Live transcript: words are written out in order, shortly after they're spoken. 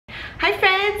Hi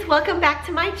friends, welcome back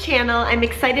to my channel. I'm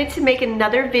excited to make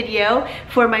another video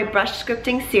for my brush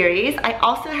scripting series. I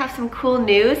also have some cool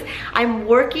news. I'm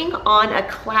working on a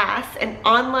class, an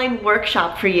online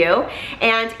workshop for you,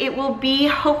 and it will be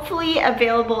hopefully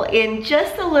available in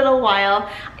just a little while.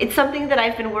 It's something that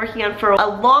I've been working on for a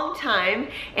long time,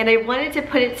 and I wanted to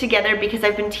put it together because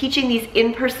I've been teaching these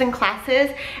in-person classes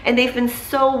and they've been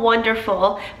so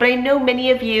wonderful, but I know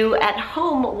many of you at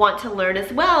home want to learn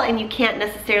as well, and you can't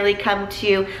necessarily come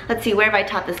to, let's see, where have I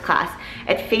taught this class?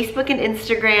 At Facebook and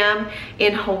Instagram,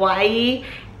 in Hawaii,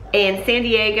 in San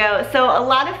Diego, so a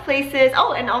lot of places,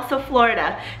 oh, and also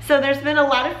Florida. So there's been a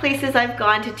lot of places I've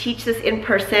gone to teach this in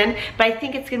person, but I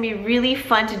think it's gonna be really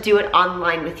fun to do it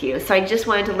online with you. So I just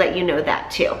wanted to let you know that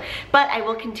too. But I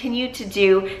will continue to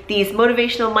do these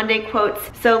Motivational Monday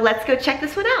quotes, so let's go check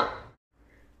this one out.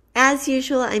 As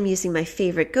usual, I'm using my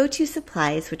favorite go-to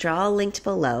supplies, which are all linked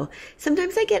below.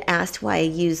 Sometimes I get asked why I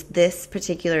use this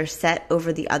particular set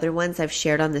over the other ones I've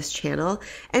shared on this channel.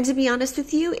 And to be honest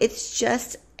with you, it's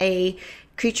just a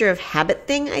creature of habit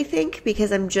thing, I think,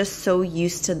 because I'm just so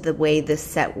used to the way this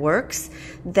set works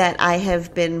that I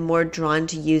have been more drawn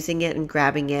to using it and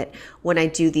grabbing it when I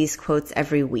do these quotes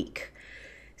every week.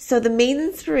 So the main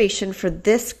inspiration for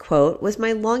this quote was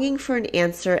my longing for an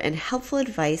answer and helpful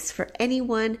advice for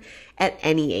anyone at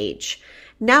any age.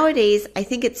 Nowadays, I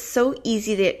think it's so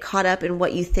easy to get caught up in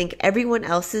what you think everyone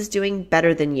else is doing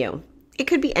better than you. It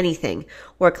could be anything: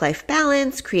 work-life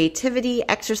balance, creativity,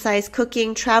 exercise,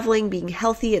 cooking, traveling, being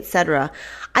healthy, etc.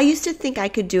 I used to think I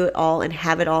could do it all and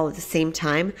have it all at the same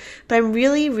time, but I'm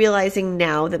really realizing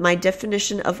now that my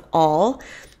definition of all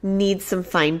needs some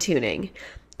fine-tuning.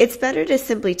 It's better to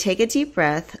simply take a deep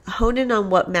breath, hone in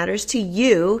on what matters to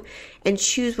you, and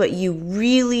choose what you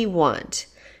really want.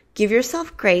 Give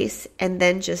yourself grace, and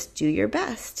then just do your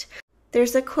best.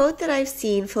 There's a quote that I've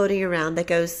seen floating around that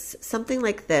goes something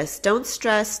like this: don't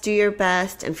stress, do your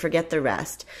best, and forget the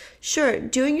rest. Sure,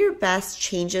 doing your best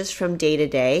changes from day to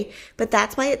day, but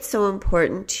that's why it's so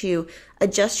important to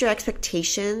adjust your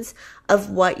expectations of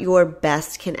what your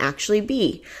best can actually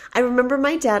be. I remember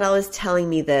my dad always telling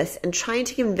me this and trying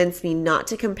to convince me not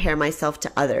to compare myself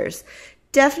to others.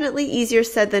 Definitely easier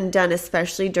said than done,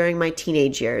 especially during my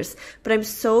teenage years. But I'm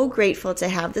so grateful to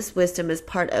have this wisdom as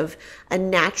part of a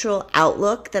natural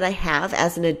outlook that I have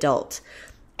as an adult.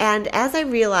 And as I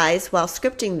realized while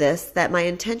scripting this that my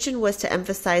intention was to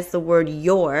emphasize the word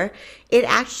your, it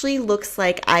actually looks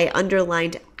like I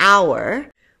underlined our,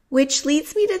 which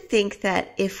leads me to think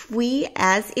that if we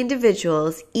as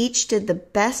individuals each did the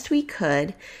best we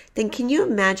could, then can you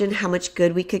imagine how much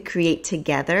good we could create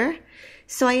together?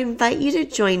 So I invite you to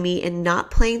join me in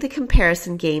not playing the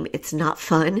comparison game, it's not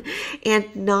fun,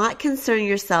 and not concern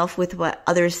yourself with what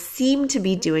others seem to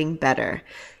be doing better.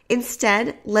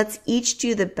 Instead, let's each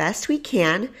do the best we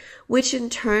can, which in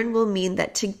turn will mean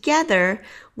that together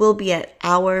we'll be at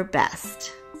our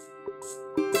best.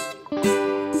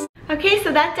 Okay,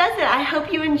 so that does it. I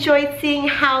hope you enjoyed seeing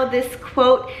how this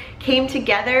quote came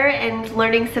together and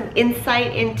learning some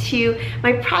insight into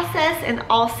my process and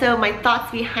also my thoughts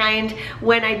behind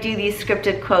when I do these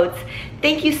scripted quotes.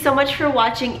 Thank you so much for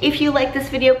watching. If you like this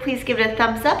video, please give it a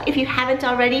thumbs up. If you haven't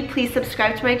already, please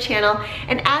subscribe to my channel.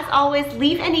 And as always,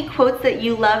 leave any quotes that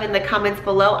you love in the comments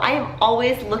below. I am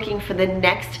always looking for the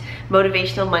next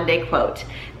Motivational Monday quote.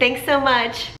 Thanks so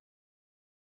much.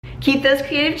 Keep those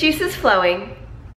creative juices flowing.